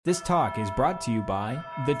This talk is brought to you by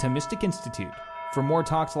the Thomistic Institute. For more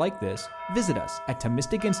talks like this, visit us at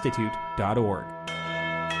ThomisticInstitute.org.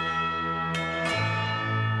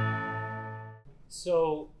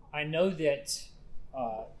 So I know that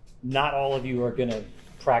not all of you are going to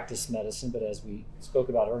practice medicine, but as we spoke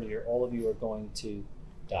about earlier, all of you are going to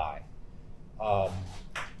die.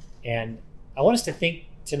 And I want us to think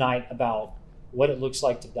tonight about what it looks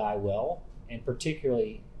like to die well, and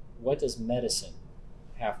particularly what does medicine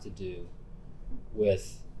have to do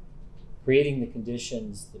with creating the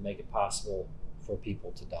conditions that make it possible for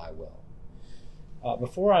people to die well.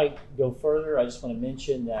 Before I go further, I just want to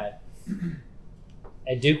mention that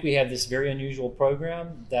at Duke we have this very unusual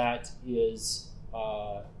program that is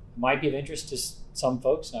might be of interest to some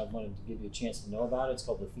folks, and I wanted to give you a chance to know about it. It's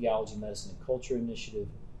called the Theology, Medicine, and Culture Initiative,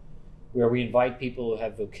 where we invite people who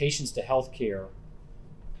have vocations to healthcare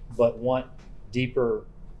but want deeper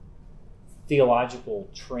theological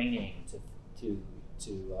training to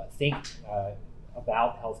think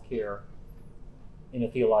about healthcare in a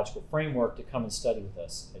theological framework to come and study with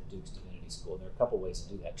us at Duke's Divinity School. And there are a couple ways to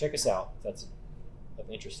do that. Check us out if that's of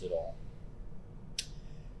interest at all.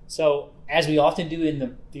 So, as we often do in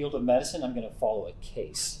the field of medicine, I'm going to follow a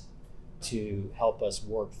case to help us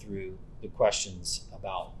work through the questions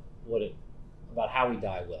about how we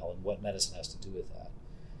die well and what medicine has to do with that.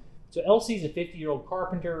 So Elsie is a 50-year-old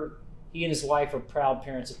carpenter. He and his wife are proud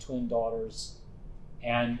parents of twin daughters.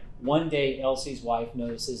 And one day, Elsie's wife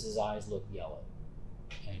notices his eyes look yellow.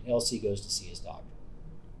 And Elsie goes to see his doctor.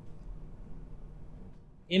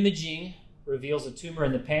 Imaging reveals a tumor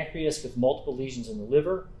in the pancreas with multiple lesions in the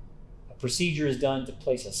liver. A procedure is done to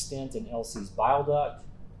place a stent in Elsie's bile duct.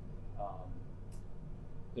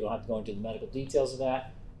 We don't have to go into the medical details of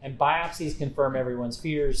that. And biopsies confirm everyone's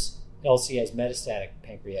fears. Elsie has metastatic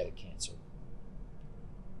pancreatic cancer.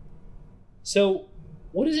 So,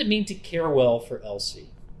 what does it mean to care well for Elsie?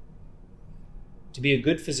 To be a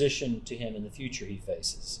good physician to him in the future he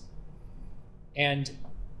faces? And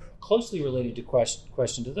closely related to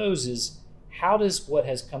question to those is, how does what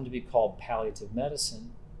has come to be called palliative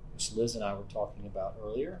medicine, which Liz and I were talking about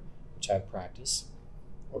earlier, which I practice,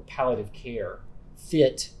 or palliative care,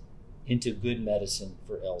 fit into good medicine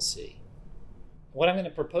for Elsie? What I'm going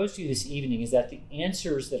to propose to you this evening is that the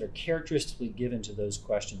answers that are characteristically given to those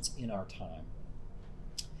questions in our time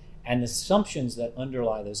and the assumptions that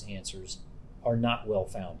underlie those answers are not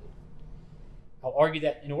well-founded. I'll argue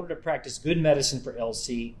that in order to practice good medicine for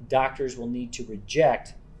Elsie, doctors will need to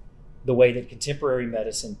reject the way that contemporary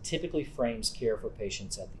medicine typically frames care for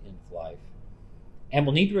patients at the end of life, and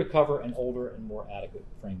will need to recover an older and more adequate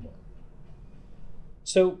framework.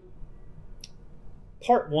 So,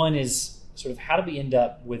 part one is sort of how do we end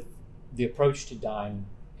up with the approach to dying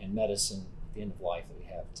and medicine at the end of life that we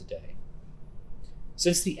have today.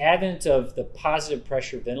 Since the advent of the positive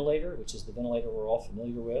pressure ventilator, which is the ventilator we're all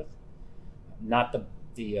familiar with, not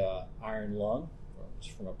the iron lung, which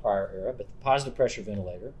is from a prior era, but the positive pressure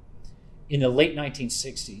ventilator, in the late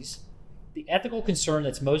 1960s, the ethical concern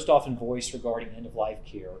that's most often voiced regarding end-of-life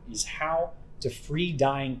care is how to free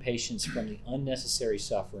dying patients from the unnecessary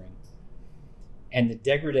suffering and the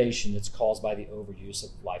degradation that's caused by the overuse of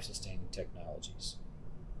life-sustaining technologies.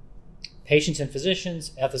 Patients and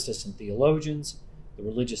physicians, ethicists and theologians, the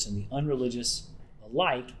religious and the unreligious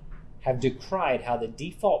alike have decried how the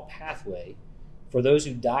default pathway for those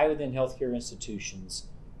who die within healthcare institutions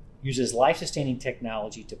uses life-sustaining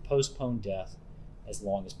technology to postpone death as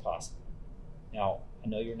long as possible. Now, I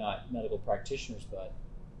know you're not medical practitioners, but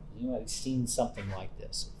you might have seen something like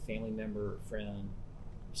this. A family member, a friend,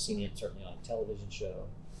 you've seen it certainly on a television show.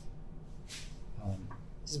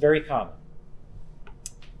 This is very common.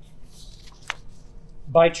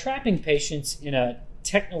 By trapping patients in a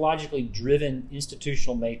technologically driven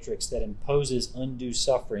institutional matrix that imposes undue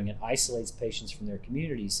suffering and isolates patients from their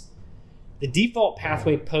communities, the default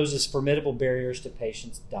pathway poses formidable barriers to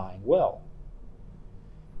patients dying well.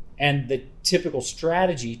 And the typical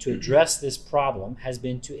strategy to address this problem has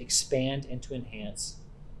been to expand and to enhance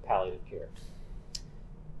palliative care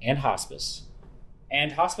and hospice.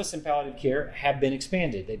 And hospice and palliative care have been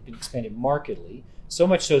expanded. They've been expanded markedly, so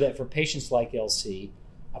much so that for patients like Elsie,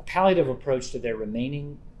 a palliative approach to their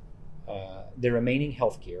remaining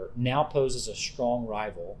health care now poses a strong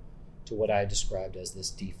rival to what I described as this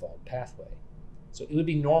default pathway. So it would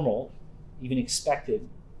be normal, even expected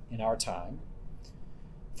in our time,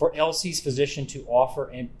 for Elsie's physician to offer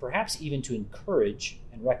and perhaps even to encourage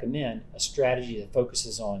and recommend a strategy that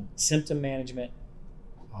focuses on symptom management,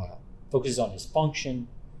 focuses on his function,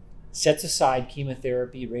 sets aside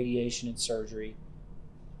chemotherapy, radiation, and surgery,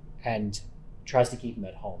 and tries to keep him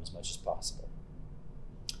at home as much as possible.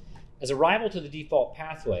 As a rival to the default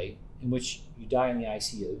pathway in which you die in the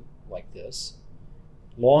ICU like this,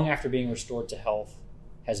 long after being restored to health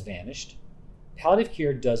has vanished, palliative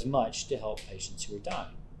care does much to help patients who are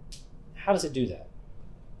dying. How does it do that?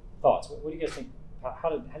 Thoughts? What do you guys think? How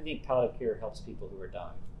do you think palliative care helps people who are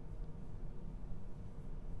dying?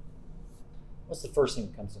 What's the first thing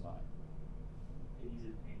that comes to mind?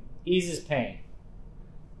 Eases pain.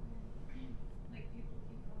 Like people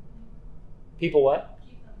keep company. People what?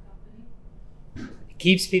 Keep them company. It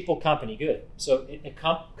keeps people company. Good. So it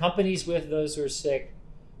accompanies with those who are sick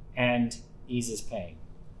and eases pain.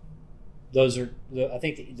 Those are, I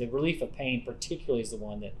think the relief of pain particularly is the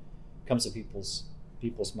one that comes to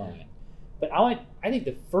people's mind. But I think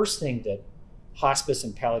the first thing that hospice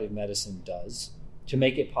and palliative medicine does to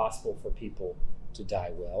make it possible for people to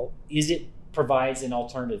die well is it provides an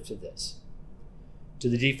alternative to this, to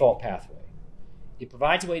the default pathway. It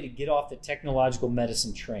provides a way to get off the technological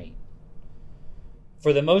medicine train.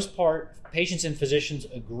 For the most part, patients and physicians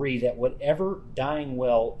agree that whatever dying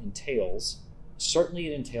well entails, certainly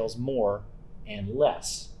it entails more and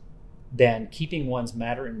less than keeping one's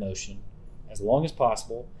matter in motion as long as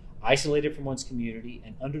possible, isolated from one's community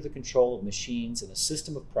and under the control of machines and a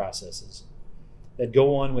system of processes that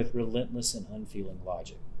go on with relentless and unfeeling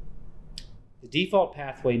logic. The default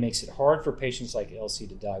pathway makes it hard for patients like Elsie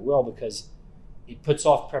to die well because it puts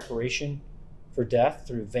off preparation for death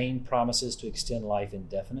through vain promises to extend life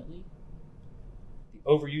indefinitely. The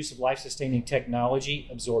overuse of life-sustaining technology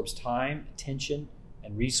absorbs time, attention,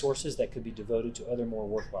 and resources that could be devoted to other more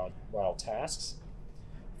worthwhile tasks.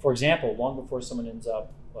 For example, long before someone ends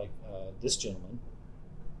up like this gentleman,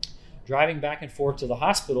 driving back and forth to the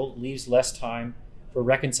hospital leaves less time for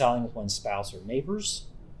reconciling with one's spouse or neighbors.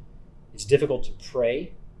 It's difficult to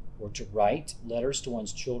pray or to write letters to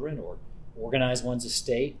one's children or organize one's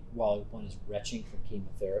estate while one is retching from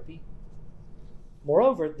chemotherapy.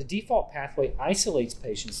 Moreover, the default pathway isolates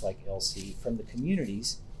patients like Elsie from the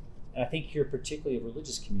communities, and I think here particularly of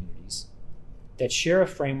religious communities, that share a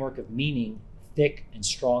framework of meaning thick and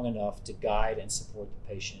strong enough to guide and support the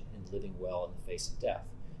patient in living well in the face of death,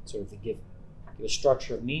 sort of to give a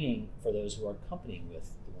structure of meaning for those who are accompanying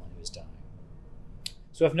with the one who is dying.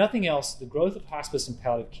 So if nothing else, the growth of hospice and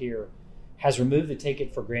palliative care has removed the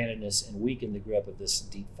take-it-for-grantedness and weakened the grip of this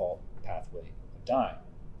default pathway of dying.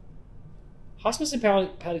 Hospice and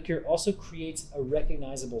palliative care also creates a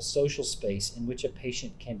recognizable social space in which a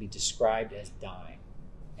patient can be described as dying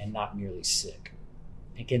and not merely sick,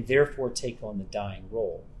 and can therefore take on the dying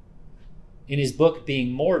role. In his book,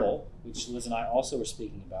 Being Mortal, which Liz and I also were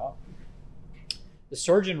speaking about, the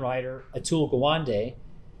surgeon writer Atul Gawande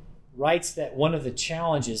writes that one of the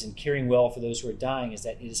challenges in caring well for those who are dying is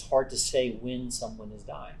that it is hard to say when someone is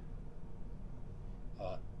dying.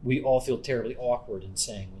 We all feel terribly awkward in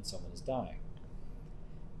saying when someone is dying.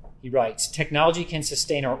 He writes, technology can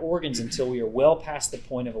sustain our organs until we are well past the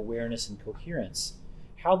point of awareness and coherence.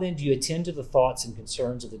 How then do you attend to the thoughts and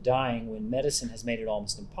concerns of the dying when medicine has made it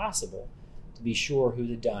almost impossible to be sure who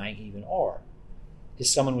the dying even are?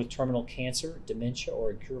 Is someone with terminal cancer, dementia,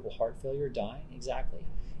 or incurable heart failure dying? Exactly.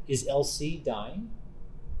 Is Elsie dying?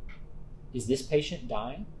 Is this patient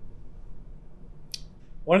dying?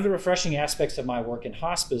 One of the refreshing aspects of my work in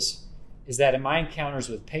hospice is that in my encounters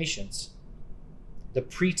with patients, the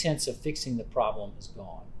pretense of fixing the problem is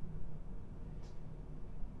gone.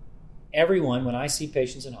 Everyone, when I see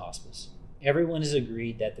patients in hospice, everyone has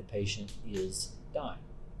agreed that the patient is dying.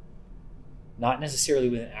 Not necessarily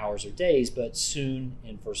within hours or days, but soon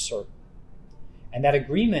and for certain. And that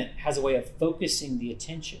agreement has a way of focusing the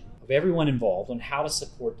attention of everyone involved on how to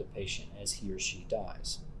support the patient as he or she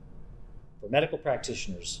dies. For medical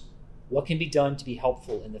practitioners, what can be done to be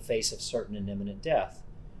helpful in the face of certain and imminent death?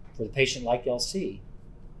 For the patient like Elsie,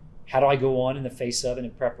 how do I go on in the face of and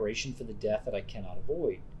in preparation for the death that I cannot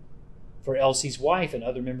avoid? For Elsie's wife and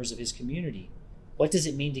other members of his community, what does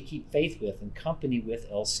it mean to keep faith with and company with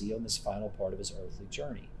Elsie on this final part of his earthly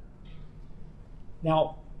journey?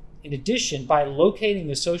 Now, in addition, by locating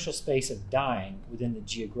the social space of dying within the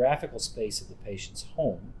geographical space of the patient's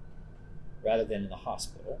home, rather than in the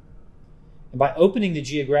hospital, and by opening the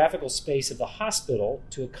geographical space of the hospital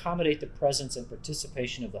to accommodate the presence and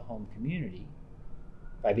participation of the home community,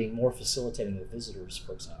 by being more facilitating of visitors,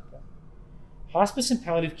 for example, hospice and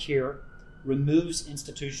palliative care removes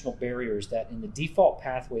institutional barriers that in the default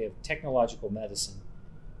pathway of technological medicine,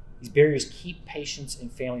 these barriers keep patients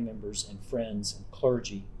and family members and friends and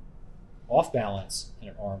clergy off balance and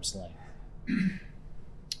at arm's length.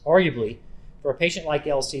 Arguably, for a patient like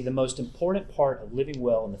Elsie, the most important part of living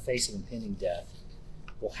well in the face of impending death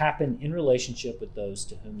will happen in relationship with those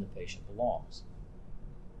to whom the patient belongs.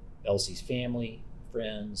 Elsie's family,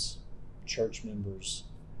 friends, church members.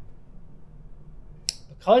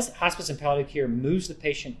 Because hospice and palliative care moves the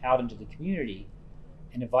patient out into the community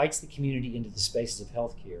and invites the community into the spaces of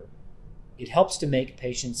healthcare, it helps to make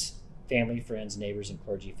patients, family, friends, neighbors, and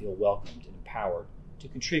clergy feel welcomed and empowered to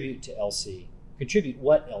contribute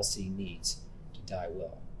what Elsie needs to die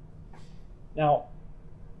well. Now,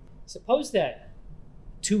 suppose that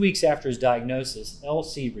 2 weeks after his diagnosis,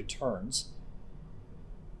 Elsie returns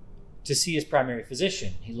to see his primary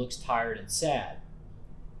physician. He looks tired and sad.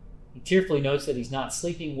 He tearfully notes that he's not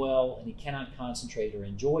sleeping well and he cannot concentrate or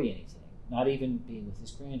enjoy anything, not even being with his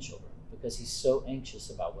grandchildren, because he's so anxious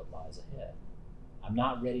about what lies ahead. I'm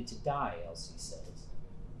not ready to die, Elsie says.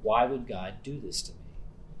 Why would God do this to me?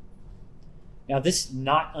 Now, this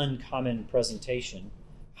not uncommon presentation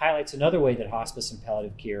highlights another way that hospice and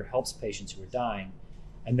palliative care helps patients who are dying,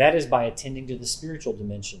 and that is by attending to the spiritual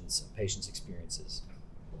dimensions of patients' experiences.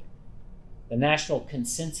 The National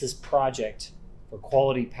Consensus Project for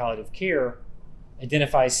Quality Palliative Care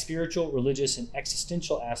identifies spiritual, religious, and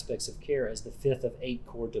existential aspects of care as the fifth of 8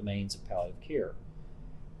 core domains of palliative care.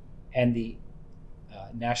 And the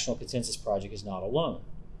National Consensus Project is not alone.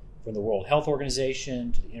 From the World Health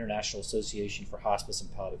Organization to the International Association for Hospice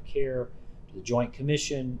and Palliative Care to the Joint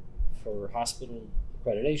Commission for Hospital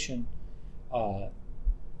Accreditation,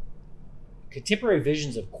 contemporary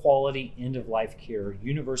visions of quality end-of-life care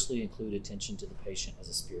universally include attention to the patient as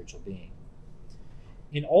a spiritual being.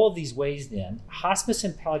 In all of these ways, then, hospice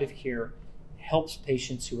and palliative care helps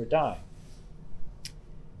patients who are dying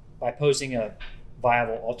by posing a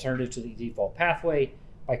viable alternative to the default pathway,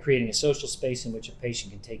 by creating a social space in which a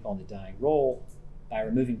patient can take on the dying role, by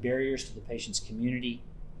removing barriers to the patient's community,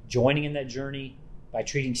 joining in that journey, by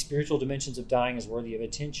treating spiritual dimensions of dying as worthy of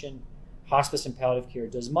attention. Hospice and palliative care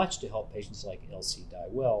does much to help patients like Elsie die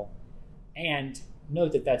well. And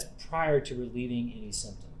note that that's prior to relieving any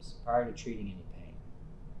symptoms, prior to treating any pain.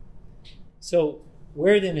 So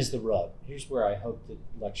where then is the rub? Here's where I hope the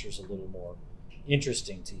lecture's a little more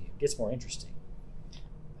interesting to you. It gets more interesting.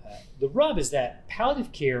 The rub is that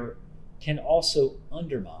palliative care can also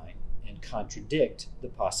undermine and contradict the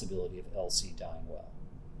possibility of Elsie dying well.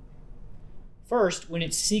 First, when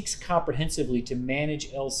it seeks comprehensively to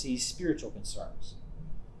manage Elsie's spiritual concerns,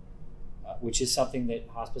 which is something that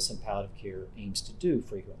hospice and palliative care aims to do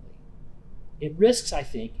frequently, it risks, I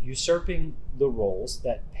think, usurping the roles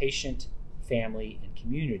that patient, family, and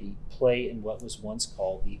community play in what was once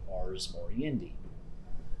called the ars moriendi.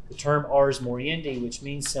 The term ars moriendi, which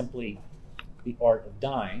means simply the art of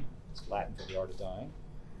dying, it's Latin for the art of dying,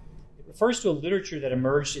 it refers to a literature that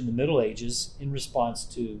emerged in the Middle Ages in response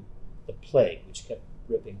to the plague, which kept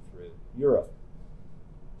ripping through Europe.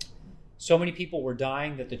 So many people were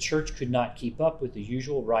dying that the church could not keep up with the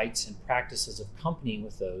usual rites and practices of accompanying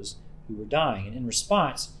with those who were dying. And in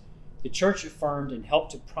response, the church affirmed and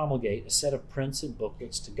helped to promulgate a set of prints and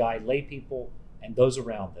booklets to guide lay people and those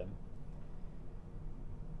around them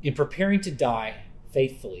in preparing to die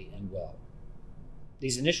faithfully and well.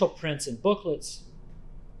 These initial prints and booklets,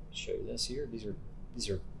 I'll show you this here, these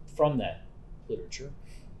are from that literature.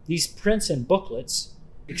 These prints and booklets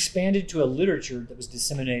expanded to a literature that was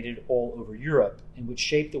disseminated all over Europe and which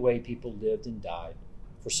shaped the way people lived and died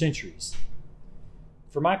for centuries.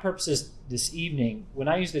 For my purposes this evening, when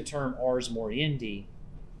I use the term ars moriendi,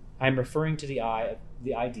 I'm referring to the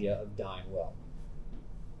idea of dying well,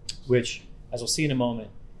 which, as we'll see in a moment,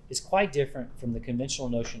 is quite different from the conventional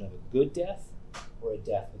notion of a good death or a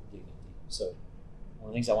death with dignity. So one of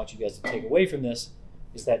the things I want you guys to take away from this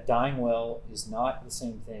is that dying well is not the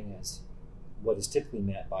same thing as what is typically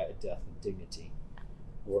meant by a death with dignity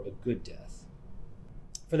or a good death.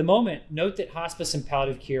 For the moment, note that hospice and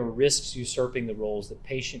palliative care risks usurping the roles that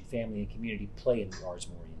patient, family, and community play in the ars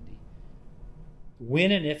moriendi.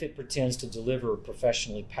 When and if it pretends to deliver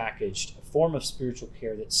professionally packaged a form of spiritual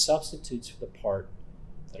care that substitutes for the part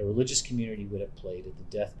that a religious community would have played at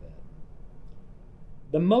the deathbed.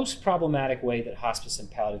 The most problematic way that hospice and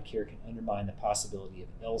palliative care can undermine the possibility of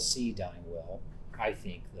Elsie dying well, I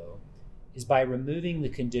think, though, is by removing the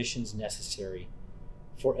conditions necessary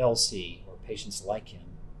for Elsie, or patients like him,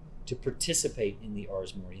 to participate in the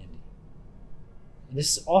ars moriendi. And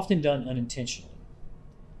this is often done unintentionally.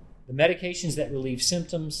 The medications that relieve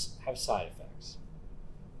symptoms have side effects.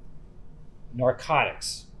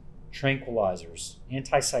 Narcotics, tranquilizers,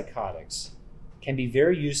 antipsychotics can be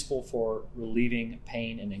very useful for relieving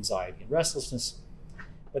pain and anxiety and restlessness,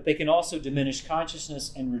 but they can also diminish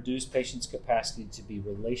consciousness and reduce patients' capacity to be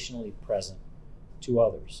relationally present to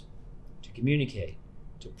others, to communicate,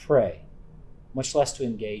 to pray, much less to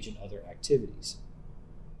engage in other activities.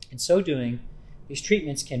 In so doing, these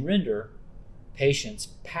treatments can render patients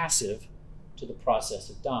passive to the process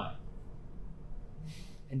of dying,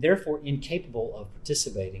 and therefore incapable of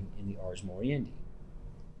participating in the Ars Moriendi.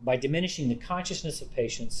 By diminishing the consciousness of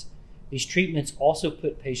patients, these treatments also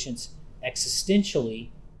put patients existentially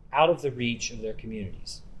out of the reach of their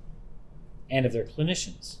communities and of their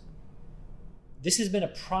clinicians. This has been a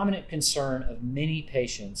prominent concern of many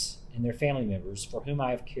patients and their family members for whom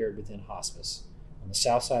I have cared within hospice on the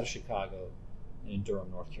south side of Chicago and in Durham,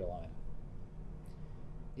 North Carolina.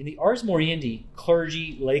 In the Ars Moriendi,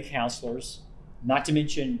 clergy, lay counselors, not to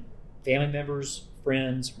mention family members,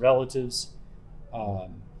 friends, relatives,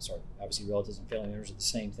 obviously relatives and family members are the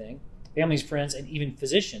same thing, families, friends, and even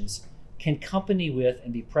physicians can company with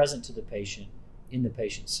and be present to the patient in the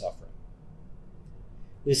patient's suffering.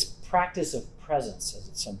 This practice of presence, as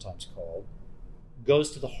it's sometimes called, goes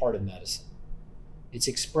to the heart of medicine. It's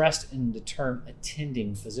expressed in the term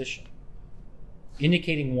attending physician,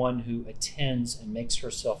 indicating one who attends and makes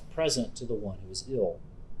herself present to the one who is ill.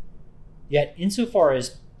 Yet, insofar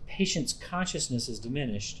as patient's consciousness is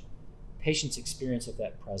diminished, patient's experience of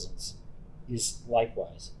that presence is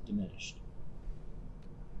likewise diminished.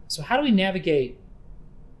 So how do we navigate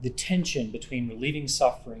the tension between relieving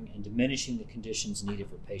suffering and diminishing the conditions needed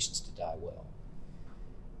for patients to die well?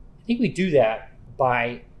 I think we do that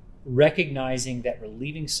by recognizing that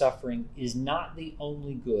relieving suffering is not the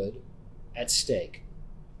only good at stake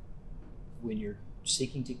when you're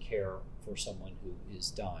seeking to care for someone who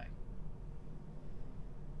is dying.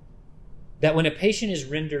 That when a patient is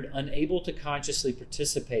rendered unable to consciously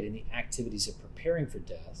participate in the activities of preparing for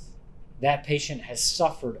death, that patient has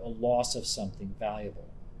suffered a loss of something valuable.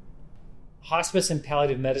 Hospice and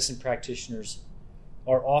palliative medicine practitioners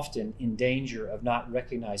are often in danger of not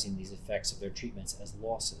recognizing these effects of their treatments as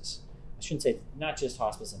losses. I shouldn't say not just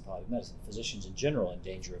hospice and palliative medicine, physicians in general are in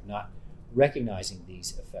danger of not recognizing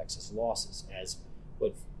these effects as losses, as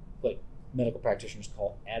what medical practitioners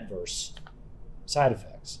call adverse side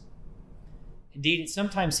effects. Indeed, it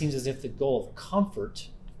sometimes seems as if the goal of comfort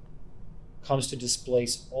comes to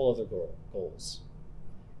displace all other goals,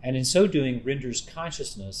 and in so doing renders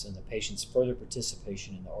consciousness and the patient's further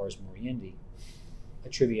participation in the Ars Moriendi a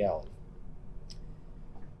triviality.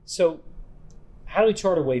 So, how do we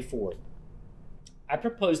chart a way forward? I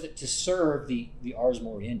propose that to serve the Ars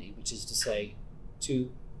Moriendi, which is to say, to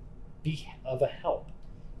be of a help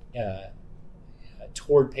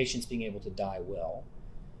toward patients being able to die well,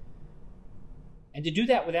 and to do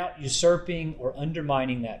that without usurping or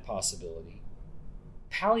undermining that possibility,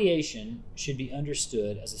 palliation should be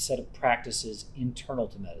understood as a set of practices internal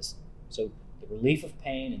to medicine. So the relief of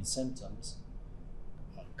pain and symptoms,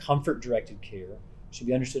 comfort-directed care, should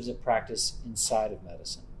be understood as a practice inside of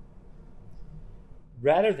medicine,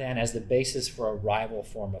 rather than as the basis for a rival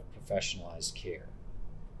form of professionalized care.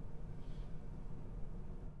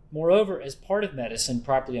 Moreover, as part of medicine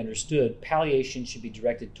properly understood, palliation should be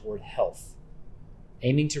directed toward health,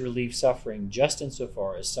 aiming to relieve suffering just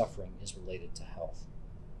insofar as suffering is related to health.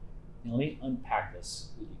 Now, let me unpack this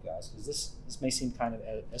with you guys, because this may seem kind of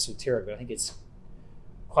esoteric, but I think it's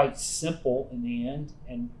quite simple in the end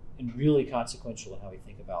and really consequential in how we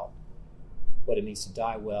think about what it means to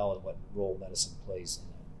die well and what role medicine plays in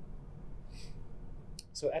it.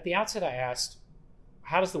 So at the outset, I asked,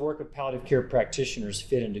 how does the work of palliative care practitioners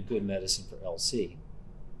fit into good medicine for LC?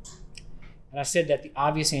 And I said that the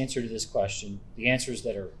obvious answer to this question, the answers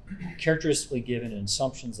that are characteristically given and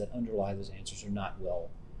assumptions that underlie those answers are not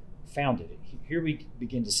well founded. Here we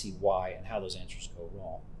begin to see why and how those answers go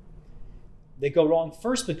wrong. They go wrong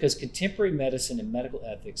first because contemporary medicine and medical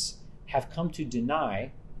ethics have come to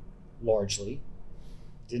largely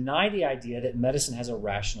deny the idea that medicine has a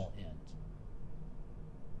rational end,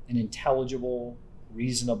 an intelligible,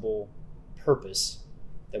 reasonable purpose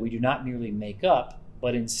that we do not merely make up,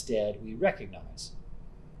 but instead we recognize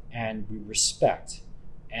and we respect,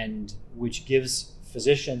 and which gives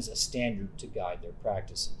physicians a standard to guide their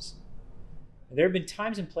practices. And there have been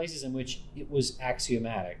times and places in which it was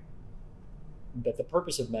axiomatic that the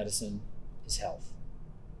purpose of medicine is health.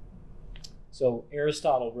 So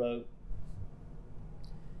Aristotle wrote,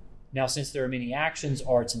 "Now since there are many actions,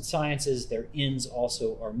 arts, and sciences, their ends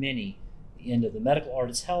also are many. The end of the medical art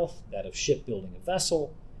is health, that of shipbuilding a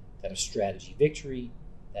vessel, that of strategy victory,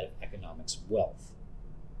 that of economics wealth."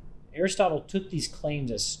 Aristotle took these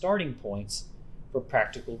claims as starting points for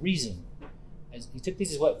practical reason. He took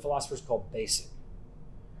these as what philosophers call basic,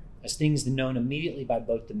 as things known immediately by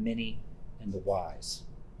both the many and the wise.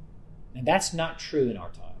 And that's not true in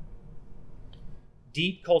our time.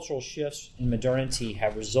 Deep cultural shifts in modernity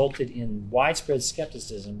have resulted in widespread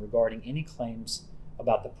skepticism regarding any claims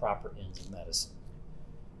about the proper ends of medicine.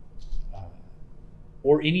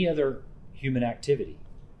 or any other human activity.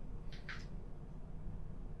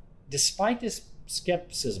 Despite this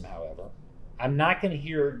skepticism, however, I'm not going to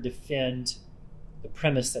here defend the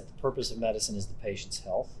premise that the purpose of medicine is the patient's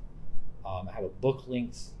health. I have a book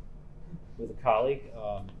linked with a colleague,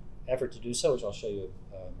 effort to do so, which I'll show you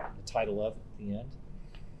the title of at the end,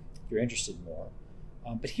 if you're interested more.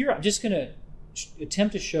 But here I'm just going to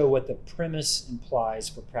attempt to show what the premise implies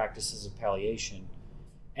for practices of palliation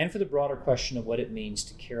and for the broader question of what it means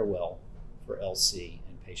to care well for LC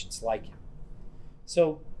and patients like him.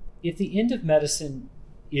 So if the end of medicine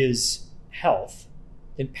is health,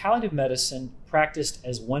 then palliative medicine practiced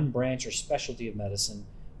as one branch or specialty of medicine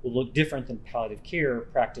will look different than palliative care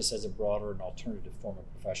practiced as a broader and alternative form of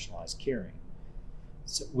professionalized caring.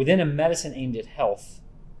 So within a medicine aimed at health,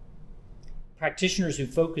 practitioners who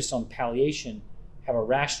focus on palliation have a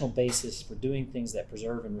rational basis for doing things that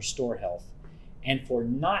preserve and restore health, and for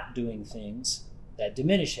not doing things that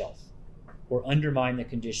diminish health or undermine the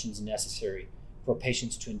conditions necessary for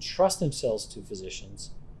patients to entrust themselves to physicians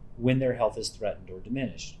when their health is threatened or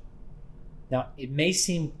diminished. Now, it may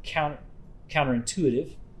seem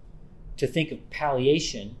counterintuitive to think of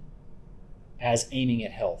palliation as aiming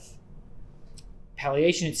at health.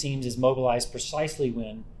 Palliation, it seems, is mobilized precisely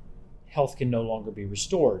when health can no longer be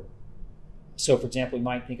restored. So, for example, we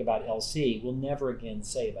might think about LC. We'll never again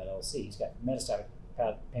say about LC, he's got metastatic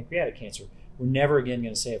pancreatic cancer. We're never again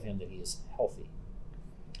going to say of him that he is healthy.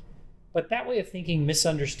 But that way of thinking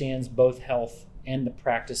misunderstands both health and the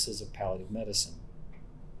practices of palliative medicine.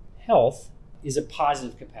 Health is a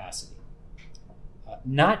positive capacity,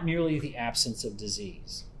 not merely the absence of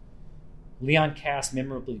disease. Leon Kass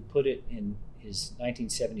memorably put it in his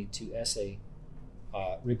 1972 essay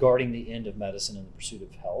regarding the end of medicine and the pursuit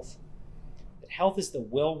of health, that health is the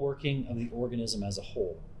well-working of the organism as a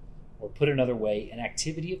whole, or put another way, an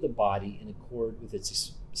activity of the body in accord with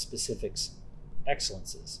its specific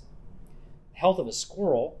excellences. The health of a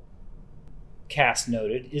squirrel, Kass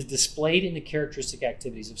noted, is displayed in the characteristic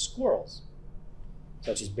activities of squirrels,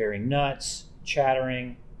 such as bearing nuts,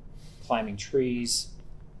 chattering, climbing trees.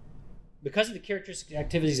 Because of the characteristic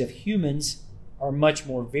activities of humans are much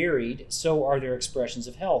more varied, so are their expressions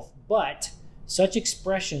of health. But such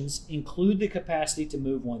expressions include the capacity to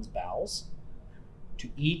move one's bowels, to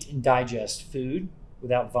eat and digest food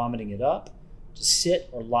without vomiting it up, to sit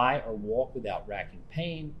or lie or walk without racking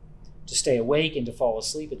pain, to stay awake and to fall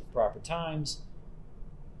asleep at the proper times.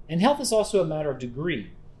 And health is also a matter of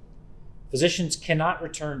degree. Physicians cannot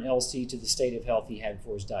return LC to the state of health he had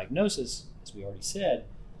before his diagnosis, as we already said.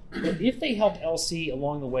 But if they helped LC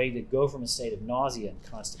along the way to go from a state of nausea and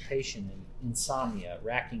constipation and insomnia,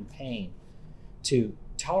 racking pain, to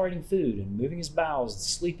tolerating food and moving his bowels,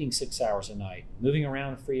 sleeping 6 hours a night, moving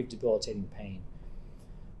around free of debilitating pain,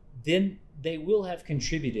 then they will have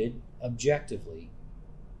contributed objectively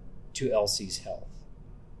to LC's health.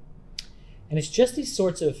 And it's just these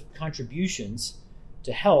sorts of contributions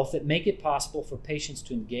to health that make it possible for patients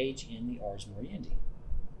to engage in the Ars Moriendi,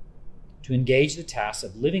 to engage the task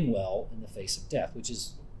of living well in the face of death, which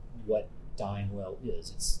is what dying well is.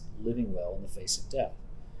 It's living well in the face of death.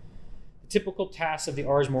 The typical tasks of the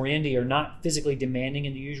Ars Moriendi are not physically demanding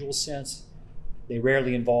in the usual sense. They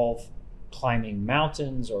rarely involve climbing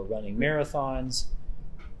mountains or running marathons,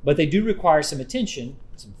 but they do require some attention,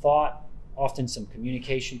 some thought, often some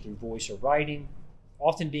communication through voice or writing,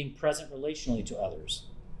 often being present relationally to others.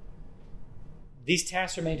 These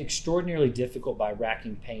tasks are made extraordinarily difficult by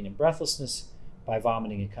racking pain and breathlessness, by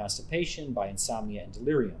vomiting and constipation, by insomnia and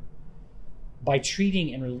delirium. By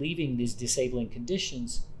treating and relieving these disabling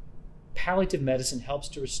conditions, palliative medicine helps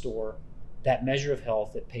to restore that measure of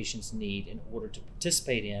health that patients need in order to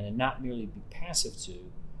participate in and not merely be passive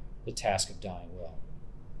to the task of dying well.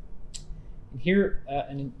 And here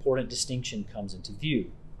an important distinction comes into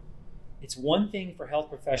view. It's one thing for health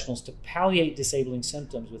professionals to palliate disabling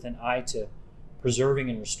symptoms with an eye to preserving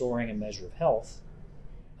and restoring a measure of health,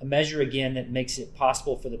 a measure, again, that makes it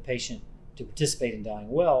possible for the patient to participate in dying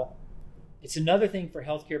well. It's another thing for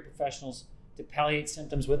healthcare professionals to palliate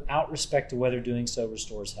symptoms without respect to whether doing so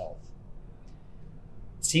restores health.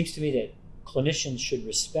 It seems to me that clinicians should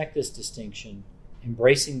respect this distinction,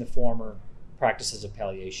 embracing the former practices of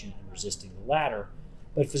palliation and resisting the latter,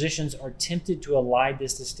 but physicians are tempted to elide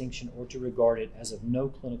this distinction or to regard it as of no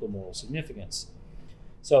clinical moral significance.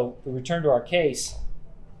 So, to return to our case,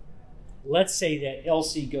 let's say that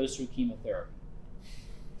LC goes through chemotherapy.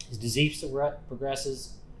 His disease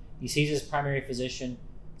progresses. He sees his primary physician,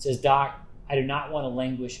 says, "Doc, I do not want to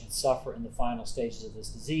languish and suffer in the final stages of this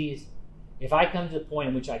disease. If I come to the point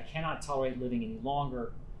in which I cannot tolerate living any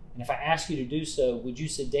longer, and if I ask you to do so, would you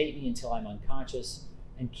sedate me until I'm unconscious?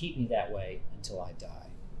 and keep me that way until I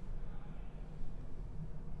die.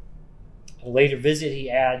 At a later visit, he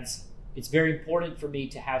adds, "It's very important for me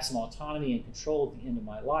to have some autonomy and control at the end of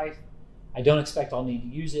my life. I don't expect I'll need to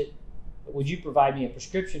use it, but would you provide me a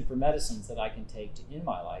prescription for medicines that I can take to end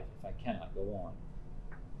my life if I cannot go on?"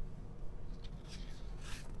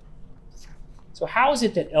 So how is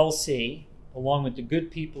it that LC, along with the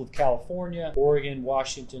good people of California, Oregon,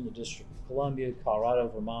 Washington, the District of Columbia, Colorado,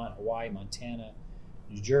 Vermont, Hawaii, Montana,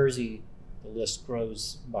 New Jersey, the list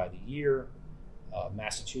grows by the year.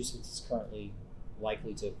 Massachusetts is currently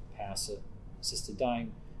likely to pass an assisted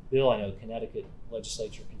dying bill. I know Connecticut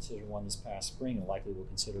legislature considered one this past spring and likely will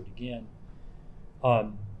consider it again.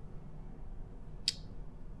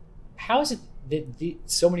 How is it that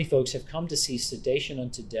so many folks have come to see sedation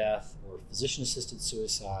unto death or physician-assisted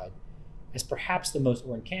suicide as perhaps the most,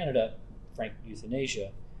 or in Canada, frank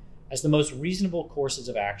euthanasia, as the most reasonable courses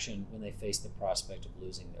of action when they face the prospect of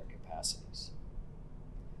losing their capacities?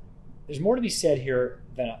 There's more to be said here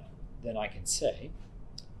than I can say.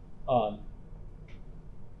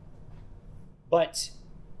 But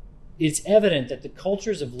it's evident that the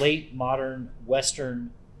cultures of late modern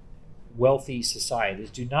Western wealthy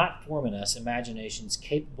societies do not form in us imaginations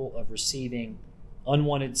capable of receiving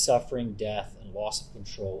unwanted suffering, death, and loss of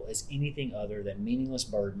control as anything other than meaningless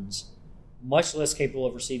burdens, much less capable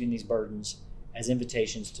of receiving these burdens as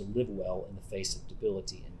invitations to live well in the face of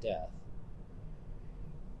debility and death.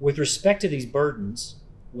 With respect to these burdens,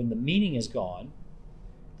 when the meaning is gone,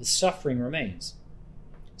 the suffering remains.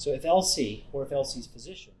 So if LC, or if LC's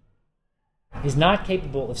physician, is not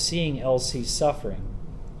capable of seeing LC's suffering,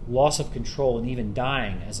 loss of control, and even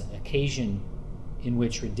dying as an occasion in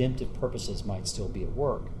which redemptive purposes might still be at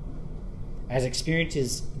work, as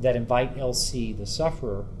experiences that invite LC, the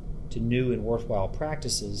sufferer, to new and worthwhile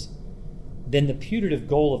practices, then the putative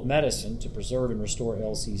goal of medicine to preserve and restore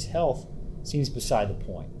LC's health seems beside the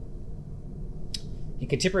point. In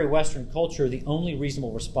contemporary Western culture, the only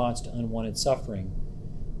reasonable response to unwanted suffering,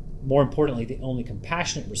 more importantly, the only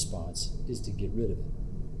compassionate response, is to get rid of it.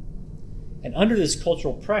 And under this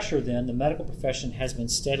cultural pressure, then, the medical profession has been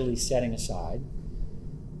steadily setting aside,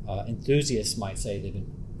 enthusiasts might say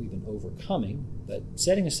we've been overcoming, but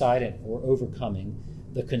setting aside or overcoming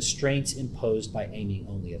the constraints imposed by aiming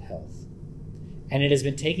only at health. And it has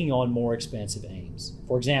been taking on more expansive aims.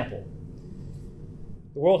 For example,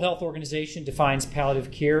 the World Health Organization defines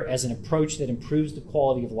palliative care as an approach that improves the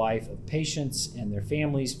quality of life of patients and their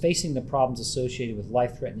families facing the problems associated with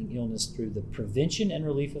life-threatening illness through the prevention and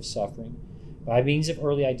relief of suffering by means of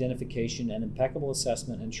early identification and impeccable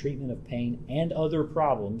assessment and treatment of pain and other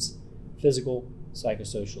problems, physical,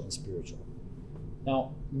 psychosocial, and spiritual.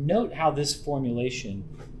 Now, note how this formulation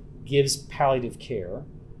gives palliative care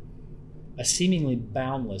a seemingly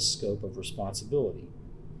boundless scope of responsibility.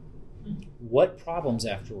 What problems,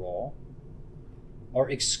 after all, are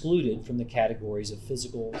excluded from the categories of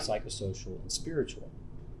physical, psychosocial, and spiritual?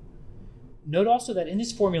 Note also that in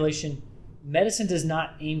this formulation, medicine does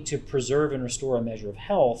not aim to preserve and restore a measure of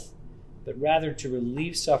health, but rather to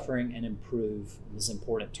relieve suffering and improve, this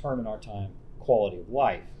important term in our time, quality of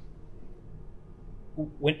life.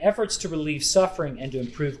 When efforts to relieve suffering and to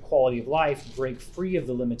improve quality of life break free of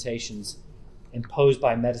the limitations imposed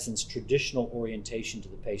by medicine's traditional orientation to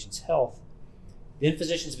the patient's health, then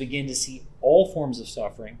physicians begin to see all forms of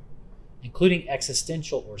suffering, including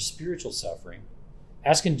existential or spiritual suffering,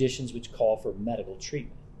 as conditions which call for medical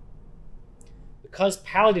treatment. Because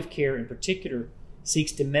palliative care in particular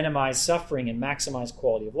seeks to minimize suffering and maximize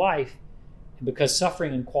quality of life, and because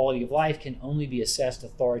suffering and quality of life can only be assessed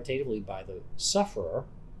authoritatively by the sufferer,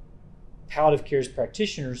 palliative care's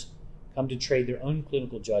practitioners come to trade their own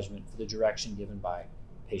clinical judgment for the direction given by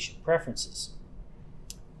patient preferences.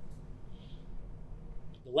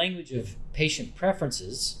 The language of patient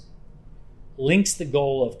preferences links the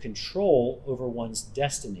goal of control over one's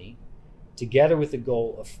destiny together with the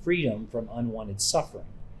goal of freedom from unwanted suffering.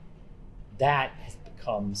 That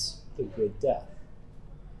becomes the good death.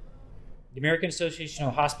 The American Association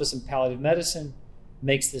of Hospice and Palliative Medicine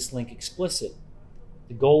makes this link explicit.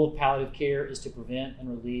 The goal of palliative care is to prevent and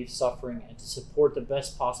relieve suffering and to support the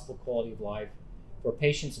best possible quality of life for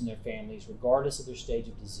patients and their families, regardless of their stage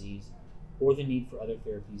of disease or the need for other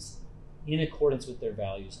therapies, in accordance with their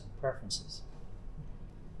values and preferences.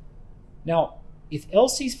 Now, if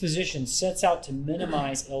LC's physician sets out to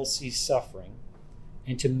minimize LC's suffering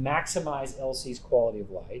and to maximize LC's quality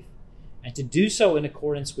of life, and to do so in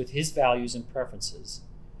accordance with his values and preferences,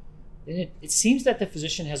 then it seems that the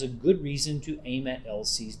physician has a good reason to aim at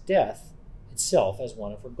LC's death itself as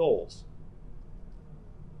one of her goals.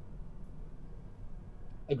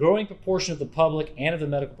 a growing proportion of the public and of the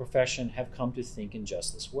medical profession have come to think in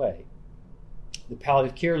just this way. The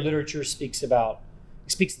palliative care literature speaks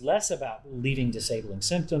less about relieving disabling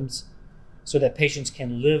symptoms so that patients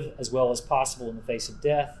can live as well as possible in the face of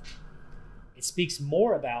death. It speaks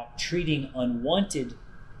more about treating unwanted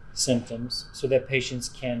symptoms so that patients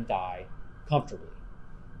can die comfortably.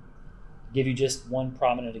 To give you just one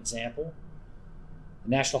prominent example, the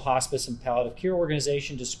National Hospice and Palliative Care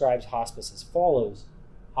Organization describes hospice as follows.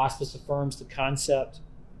 Hospice affirms the concept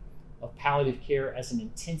of palliative care as an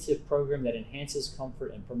intensive program that enhances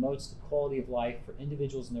comfort and promotes the quality of life for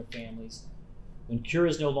individuals and their families. When cure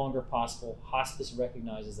is no longer possible, hospice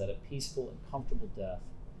recognizes that a peaceful and comfortable death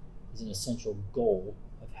is an essential goal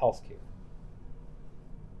of healthcare.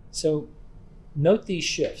 So note these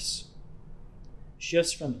shifts.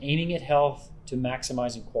 Shifts from aiming at health to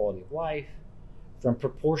maximizing quality of life, from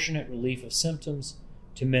proportionate relief of symptoms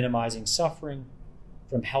to minimizing suffering,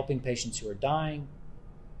 from helping patients who are dying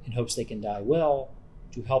in hopes they can die well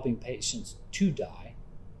to helping patients to die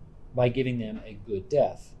by giving them a good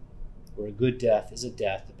death, where a good death is a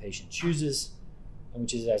death the patient chooses and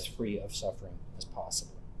which is as free of suffering as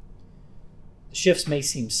possible. The shifts may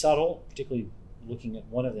seem subtle, particularly looking at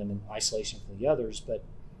one of them in isolation from the others, but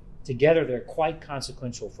together they're quite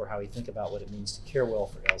consequential for how we think about what it means to care well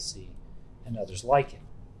for LC and others like him.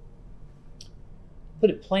 Put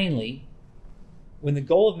it plainly, when the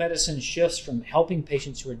goal of medicine shifts from helping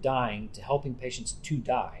patients who are dying to helping patients to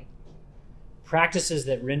die, practices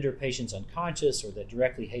that render patients unconscious or that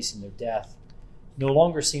directly hasten their death no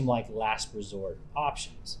longer seem like last resort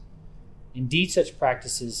options. Indeed, such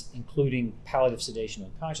practices, including palliative sedation,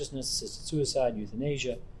 unconsciousness, assisted suicide,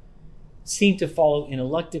 euthanasia, seem to follow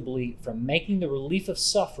ineluctably from making the relief of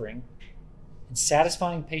suffering and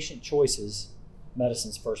satisfying patient choices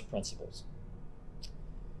medicine's first principles.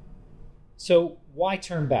 So why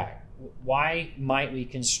turn back? Why might we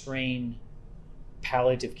constrain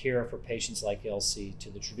palliative care for patients like LC to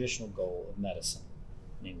the traditional goal of medicine,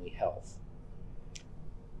 namely health?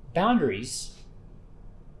 Boundaries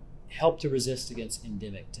help to resist against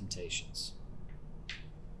endemic temptations.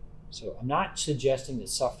 So I'm not suggesting that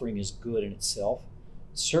suffering is good in itself,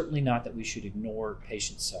 certainly not that we should ignore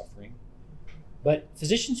patient suffering, but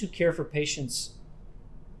physicians who care for patients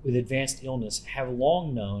with advanced illness have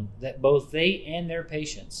long known that both they and their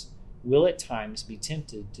patients will at times be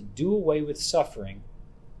tempted to do away with suffering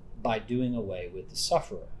by doing away with the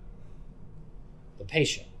sufferer, the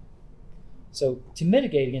patient. So to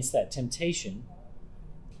mitigate against that temptation,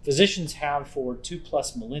 physicians have for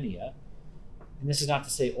 2+ millennia, and this is not to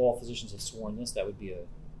say all physicians have sworn this, that would be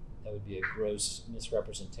a gross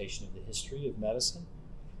misrepresentation of the history of medicine,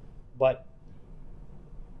 but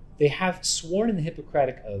they have sworn in the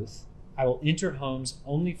Hippocratic Oath, I will enter homes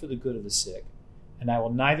only for the good of the sick, and I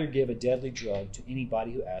will neither give a deadly drug to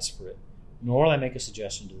anybody who asks for it, nor will I make a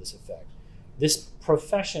suggestion to this effect. This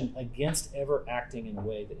profession against ever acting in a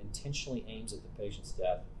way that intentionally aims at the patient's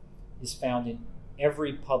death is found in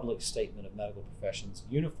every public statement of medical professions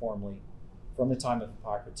uniformly from the time of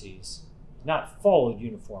Hippocrates, not followed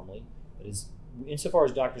uniformly, but is, insofar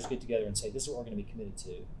as doctors get together and say, this is what we're going to be committed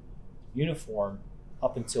to, uniform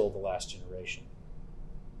up until the last generation.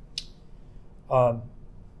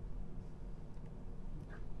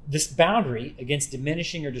 This boundary against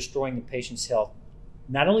diminishing or destroying the patient's health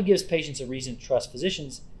not only gives patients a reason to trust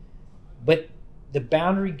physicians, but the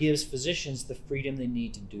boundary gives physicians the freedom they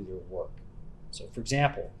need to do their work. So, for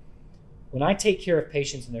example, when I take care of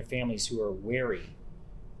patients and their families who are wary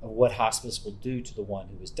of what hospice will do to the one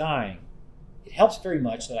who is dying, it helps very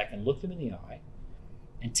much that I can look them in the eye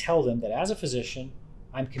and tell them that as a physician,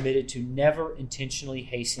 I'm committed to never intentionally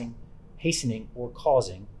hastening or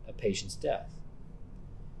causing a patient's death.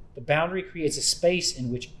 The boundary creates a space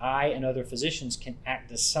in which I and other physicians can act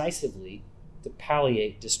decisively to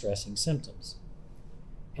palliate distressing symptoms.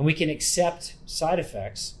 And we can accept side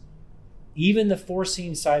effects, even the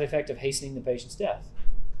foreseen side effect of hastening the patient's death.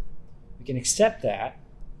 We can accept that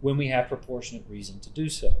when we have proportionate reason to do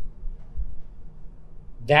so.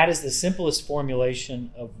 That is the simplest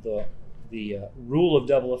formulation of the rule of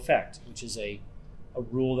double effect, which is a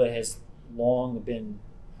rule that has long been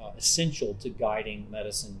essential to guiding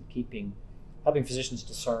medicine, helping physicians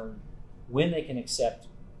discern when they can accept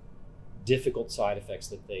difficult side effects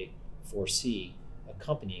that they foresee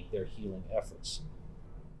accompanying their healing efforts.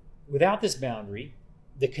 Without this boundary,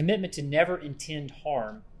 the commitment to never intend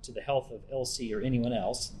harm to the health of LC or anyone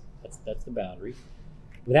else, that's the boundary.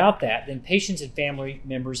 Without that, then patients and family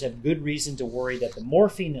members have good reason to worry that the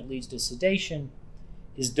morphine that leads to sedation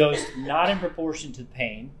is dosed not in proportion to the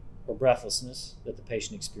pain or breathlessness that the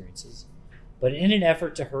patient experiences, but in an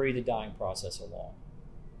effort to hurry the dying process along.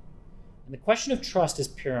 And the question of trust is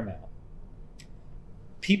paramount.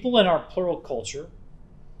 People in our plural culture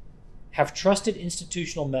have trusted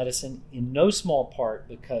institutional medicine in no small part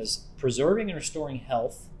because preserving and restoring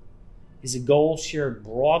health is a goal shared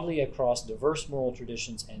broadly across diverse moral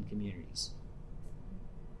traditions and communities.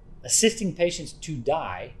 Assisting patients to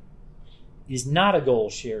die is not a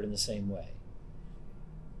goal shared in the same way.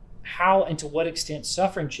 How and to what extent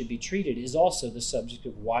suffering should be treated is also the subject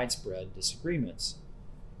of widespread disagreements,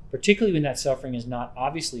 particularly when that suffering is not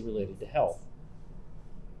obviously related to health.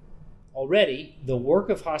 Already, the work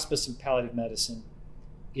of hospice and palliative medicine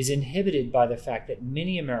is inhibited by the fact that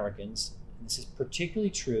many Americans, and this is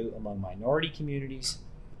particularly true among minority communities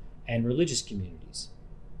and religious communities,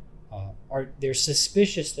 they're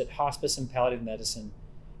suspicious that hospice and palliative medicine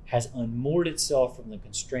has unmoored itself from the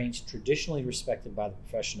constraints traditionally respected by the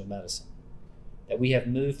profession of medicine. That we have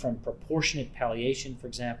moved from proportionate palliation, for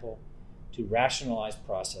example, to rationalized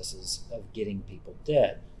processes of getting people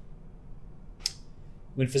dead.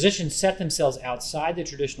 When physicians set themselves outside the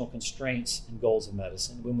traditional constraints and goals of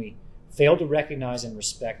medicine, when we fail to recognize and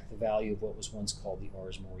respect the value of what was once called the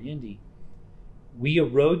ars moriendi, we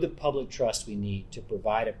erode the public trust we need to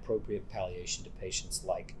provide appropriate palliation to patients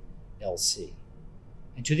like LC.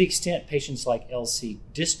 And to the extent patients like LC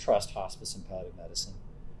distrust hospice and palliative medicine,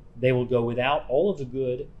 they will go without all of the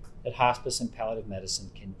good that hospice and palliative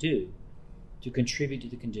medicine can do to contribute to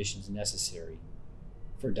the conditions necessary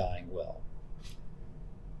for dying well.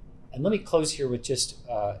 And let me close here with just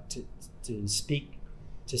to speak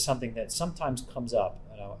to something that sometimes comes up,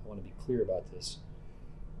 and I want to be clear about this.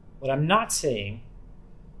 What I'm not saying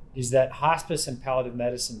is that hospice and palliative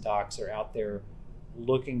medicine docs are out there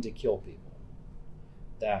looking to kill people,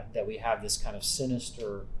 that we have this kind of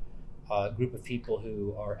sinister group of people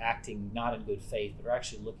who are acting not in good faith, but are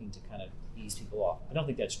actually looking to kind of ease people off. I don't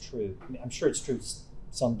think that's true. I mean, I'm sure it's true to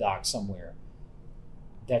some doc somewhere.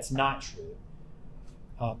 That's not true.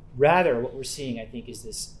 Rather, what we're seeing, I think, is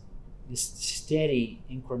this steady,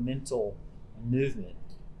 incremental movement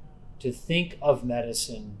to think of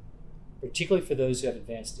medicine, particularly for those who have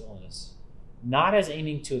advanced illness, not as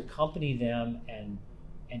aiming to accompany them and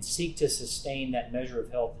seek to sustain that measure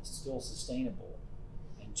of health that's still sustainable,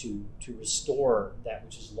 and to restore that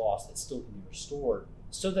which is lost that still can be restored,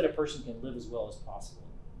 so that a person can live as well as possible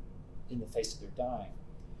in the face of their dying.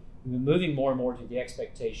 We've been moving more and more to the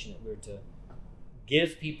expectation that we're to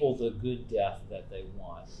give people the good death that they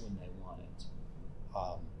want when they want it.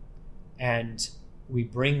 And we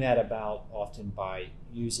bring that about often by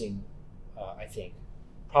using, I think,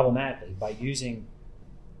 problematically, by using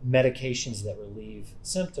medications that relieve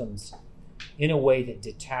symptoms in a way that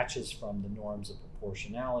detaches from the norms of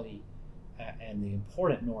proportionality and the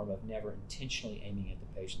important norm of never intentionally aiming at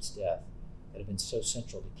the patient's death that have been so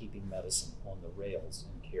central to keeping medicine on the rails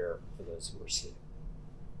in care for those who are sick.